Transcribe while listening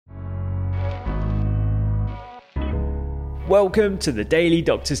Welcome to the Daily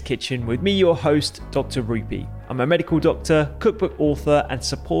Doctor's Kitchen with me, your host, Dr. Rupy. I'm a medical doctor, cookbook author, and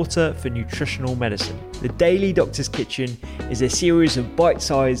supporter for nutritional medicine. The Daily Doctor's Kitchen is a series of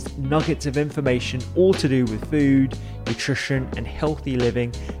bite-sized nuggets of information all to do with food, nutrition, and healthy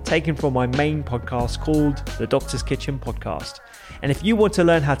living, taken from my main podcast called the Doctor's Kitchen Podcast. And if you want to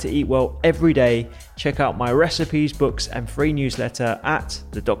learn how to eat well every day, check out my recipes, books, and free newsletter at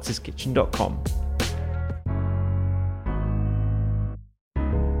thedoctorskitchen.com.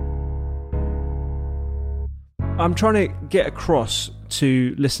 I'm trying to get across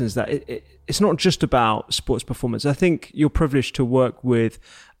to listeners that it's not just about sports performance. I think you're privileged to work with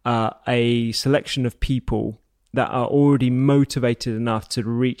a selection of people that are already motivated enough to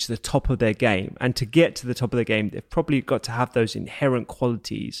reach the top of their game. And to get to the top of their game, they've probably got to have those inherent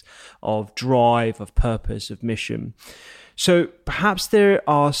qualities of drive, of purpose, of mission. So perhaps there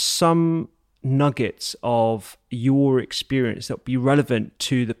are some nuggets of your experience that will be relevant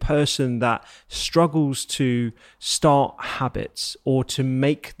to the person that struggles to start habits or to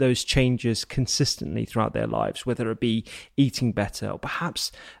make those changes consistently throughout their lives, whether it be eating better or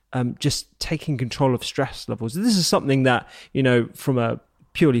perhaps just taking control of stress levels. This is something that, you know, from a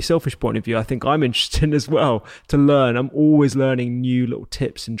purely selfish point of view, I think I'm interested in as well to learn. I'm always learning new little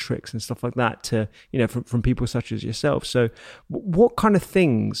tips and tricks and stuff like that to, you know, from people such as yourself. So what kind of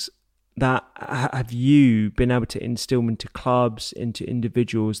things that have you been able to instill into clubs, into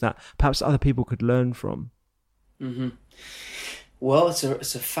individuals that perhaps other people could learn from? Mm-hmm. Well, it's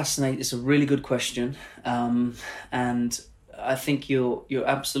a really good question, and I think you're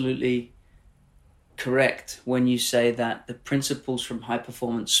absolutely correct when you say that the principles from high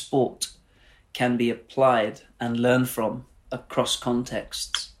performance sport can be applied and learned from across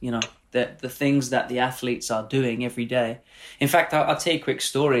contexts. You know, the things that the athletes are doing every day. In fact, I'll tell you a quick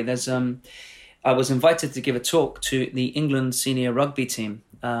story. There's I was invited to give a talk to the England senior rugby team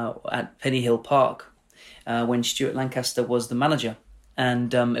at Pennyhill Park when Stuart Lancaster was the manager.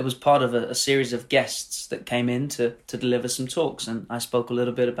 And it was part of a series of guests that came in to deliver some talks. And I spoke a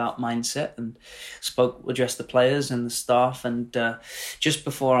little bit about mindset and addressed the players and the staff. And just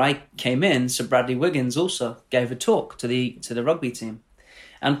before I came in, Sir Bradley Wiggins also gave a talk to the rugby team.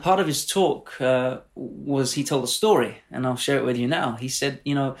 And part of his talk was he told a story, and I'll share it with you now. He said,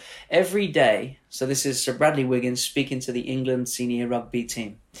 you know, every day, so this is Sir Bradley Wiggins speaking to the England senior rugby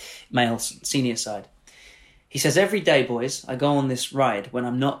team, male senior side. He says, every day, boys, I go on this ride when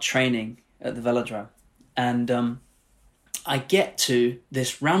I'm not training at the velodrome. And I get to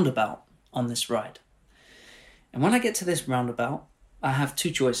this roundabout on this ride. And when I get to this roundabout, I have two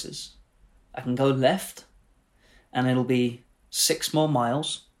choices. I can go left, and it'll be 6 more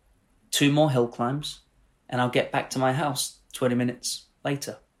miles, 2 more hill climbs, and I'll get back to my house 20 minutes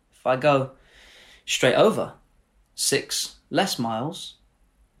later. If I go straight over, 6 less miles,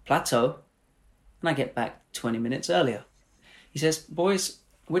 plateau, and I get back 20 minutes earlier. He says, boys,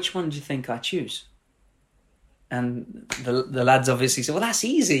 which one do you think I choose? And the lads obviously said, well, that's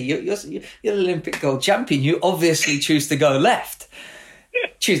easy. You're an Olympic gold champion. You obviously choose to go left.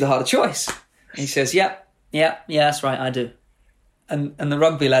 Choose the harder choice. And he says, yeah, that's right, I do. And the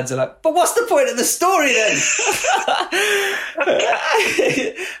rugby lads are like, but what's the point of the story then?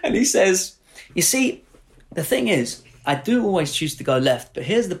 And he says, you see, the thing is, I do always choose to go left, but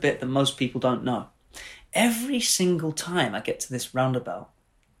here's the bit that most people don't know. Every single time I get to this roundabout,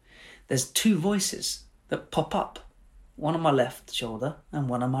 there's 2 voices that pop up, one on my left shoulder and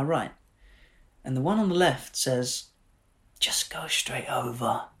one on my right. And the one on the left says, just go straight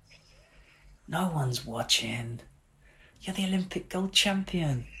over. No one's watching. You're the Olympic gold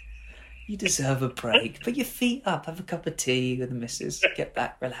champion. You deserve a break. Put your feet up, have a cup of tea with the missus, get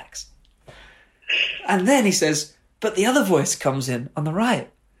back, relax. And then he says, but the other voice comes in on the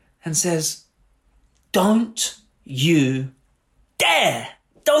right and says, don't you dare.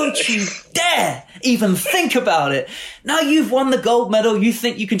 Don't you dare even think about it. Now you've won the gold medal, you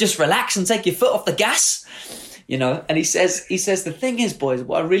think you can just relax and take your foot off the gas? You know, and he says, the thing is, boys,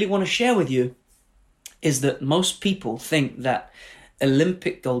 what I really want to share with you is that most people think that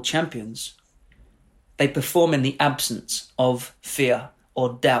Olympic gold champions, they perform in the absence of fear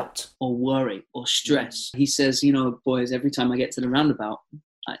or doubt or worry or stress. He says, you know, boys, every time I get to the roundabout,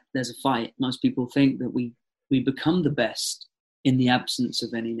 there's a fight. Most people think that we become the best in the absence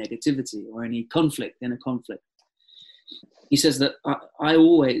of any negativity or any conflict in a conflict. He says that I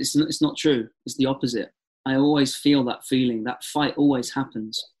always, it's not true. It's the opposite. I always feel that feeling. That fight always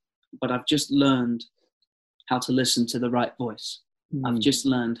happens. But I've just learned how to listen to the right voice. I've just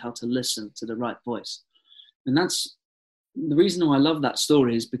learned how to listen to the right voice. And that's the reason why I love that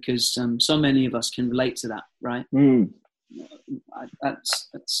story, is because so many of us can relate to that, right? at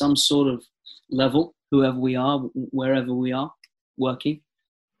some sort of level, whoever we are, wherever we are working,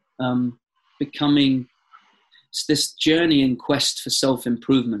 becoming this journey and quest for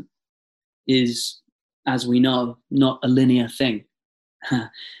self-improvement is, as we know, not a linear thing.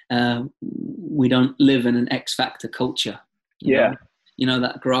 We don't live in an X Factor culture. You know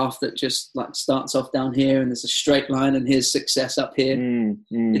that graph that just like starts off down here and there's a straight line and here's success up here.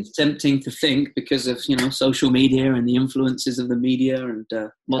 It's tempting to think, because of, you know, social media and the influences of the media and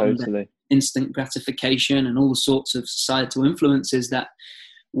modern instant gratification and all the sorts of societal influences, that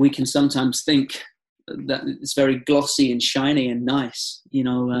we can sometimes think that it's very glossy and shiny and nice. You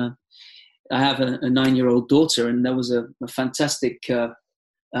know, I have a 9-year-old daughter, and there was a fantastic,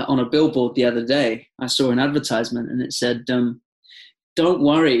 on a billboard the other day, I saw an advertisement and it said, don't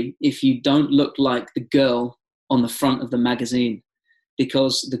worry if you don't look like the girl on the front of the magazine,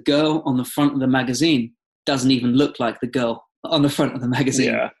 because the girl on the front of the magazine doesn't even look like the girl on the front of the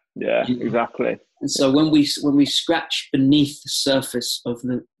magazine. Yeah, exactly. And so when we scratch beneath the surface of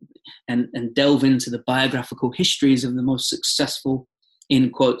and delve into the biographical histories of the most successful, in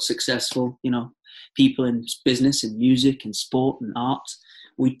quote successful, you know, people in business and music and sport and art,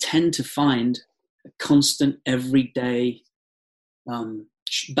 we tend to find a constant everyday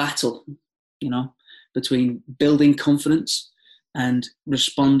battle, you know, between building confidence and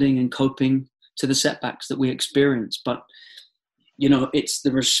responding and coping to the setbacks that we experience. But, you know, it's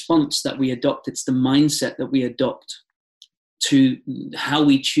the response that we adopt, it's the mindset that we adopt to how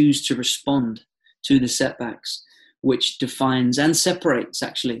we choose to respond to the setbacks, which defines and separates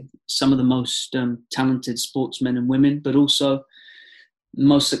actually some of the most talented sportsmen and women, but also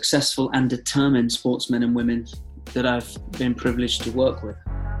most successful and determined sportsmen and women that I've been privileged to work with.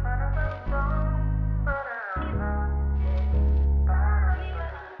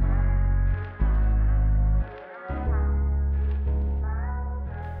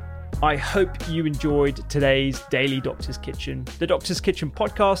 I hope you enjoyed today's Daily Doctor's Kitchen. The Doctor's Kitchen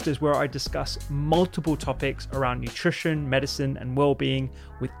podcast is where I discuss multiple topics around nutrition, medicine, and well-being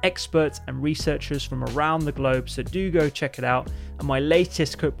with experts and researchers from around the globe, so do go check it out. And my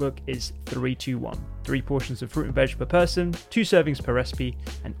latest cookbook is 321. 3 portions of fruit and veg per person, 2 servings per recipe,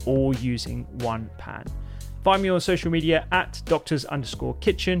 and all using 1 pan. Find me on social media at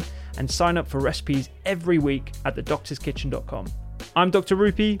doctors_kitchen and sign up for recipes every week at thedoctorskitchen.com. I'm Dr.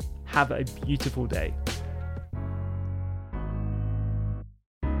 Rupy. Have a beautiful day.